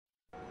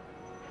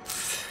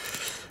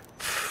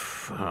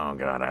Oh,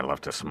 God, I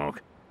love to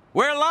smoke.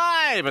 We're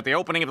live at the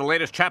opening of the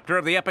latest chapter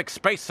of the epic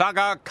space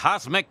saga,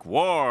 Cosmic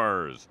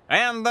Wars.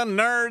 And the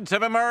nerds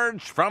have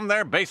emerged from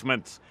their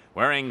basements,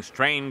 wearing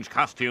strange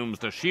costumes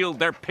to shield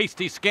their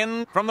pasty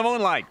skin from the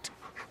moonlight.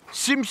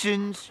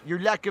 Simpsons, your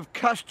lack of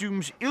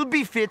costumes ill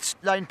befits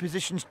line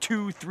positions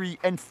 2, 3,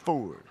 and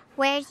 4.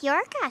 Where's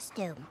your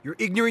costume? Your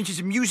ignorance is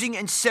amusing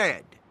and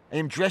sad. I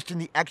am dressed in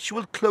the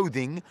actual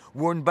clothing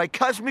worn by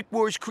Cosmic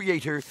Wars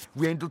creator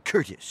Randall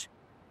Curtis.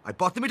 I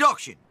bought them at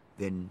auction,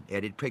 then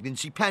added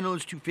pregnancy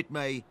panels to fit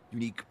my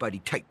unique body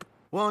type.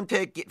 One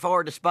ticket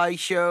for the space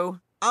show?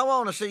 I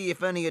want to see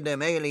if any of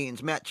them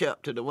aliens match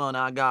up to the one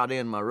I got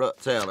in my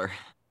rut cellar.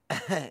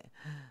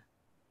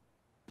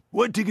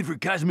 One ticket for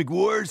Cosmic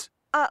Wars?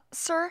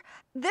 Sir,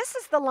 this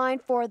is the line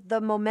for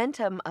The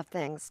Momentum of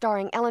Things,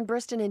 starring Ellen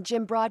Burstyn and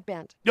Jim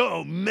Broadbent.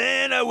 Oh,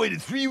 man, I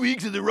waited 3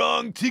 weeks in the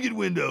wrong ticket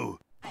window.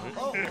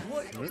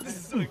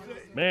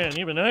 Man,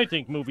 even I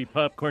think movie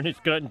popcorn has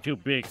gotten too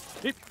big.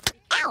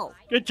 Ow!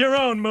 Get your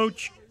own,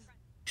 Mooch.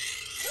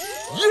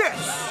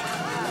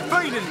 Yes!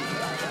 Finally!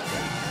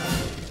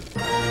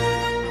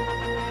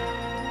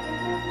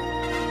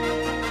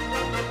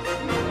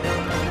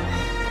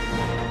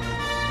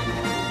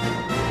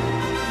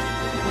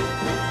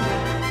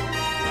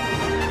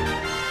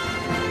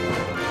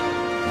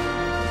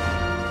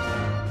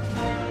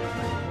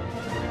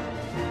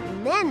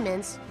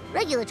 Amendments?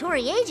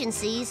 Regulatory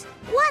agencies?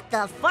 What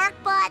the fark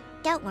butt?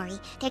 Don't worry,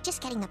 they're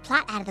just getting the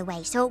plot out of the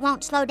way so it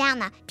won't slow down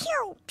the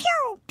pew,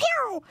 pew,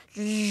 pew.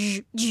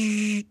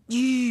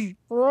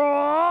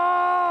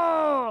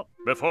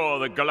 Before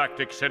the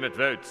Galactic Senate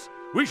votes,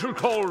 we shall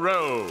call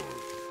roll.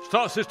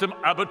 Star System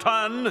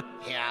Abaton.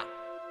 Yeah.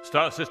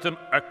 Star System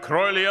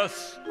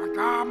Acroilius.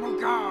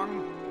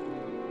 Gong.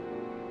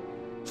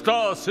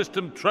 Star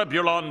System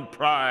Trebulon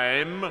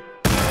Prime.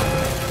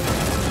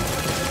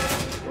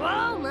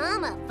 Whoa,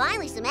 Mama,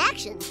 finally some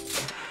action.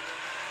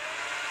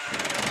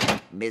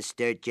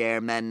 Mr.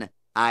 Chairman,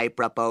 I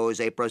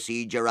propose a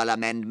procedural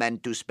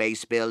amendment to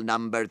Space Bill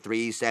number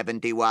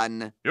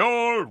 371.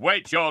 You'll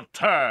wait your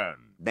turn.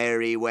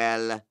 Very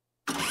well.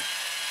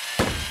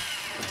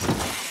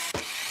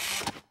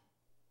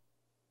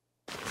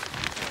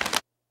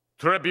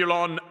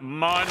 Trebulon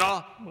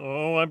Minor.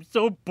 Oh, I'm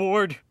so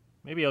bored.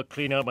 Maybe I'll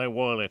clean out my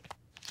wallet.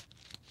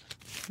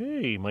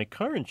 Hey, my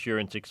car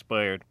insurance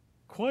expired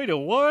quite a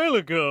while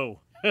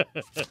ago.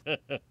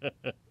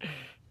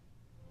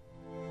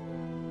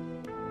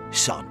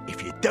 Son,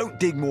 if you don't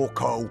dig more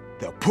coal,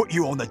 they'll put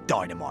you on the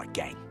dynamite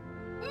gang.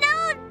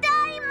 No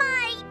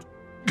dynamite!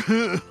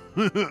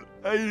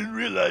 I didn't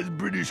realize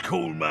British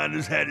coal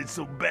miners had it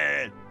so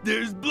bad.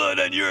 There's blood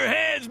on your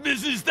hands,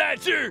 Mrs.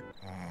 Thatcher!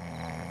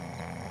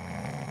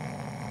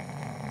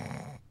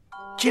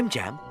 Jim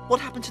Jam, what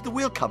happened to the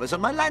wheel covers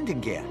on my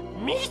landing gear?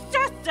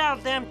 Mister sell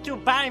them to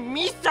buy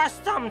Mister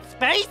some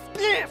space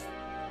bliff.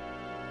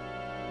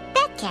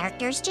 That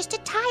character's just a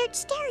tired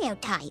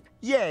stereotype.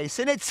 Yes,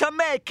 and it's a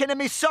making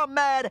me so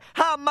mad,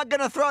 how am I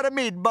gonna throw the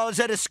meatballs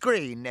at a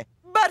screen?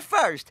 But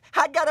first,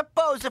 I gotta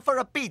pose for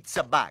a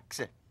pizza box.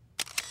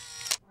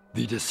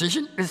 The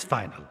decision is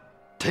final.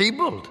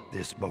 Tabled,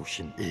 this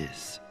motion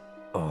is.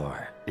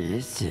 Or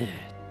is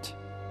it?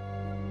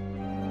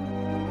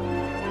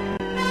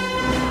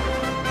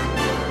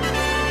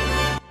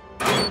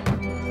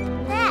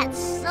 That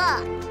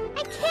sucked.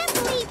 I can't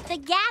believe The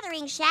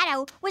Gathering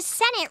Shadow was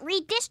Senate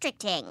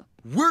redistricting.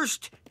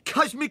 Worst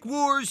Cosmic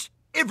Wars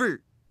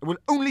ever. I will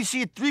only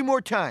see it 3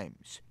 more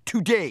times.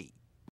 Today.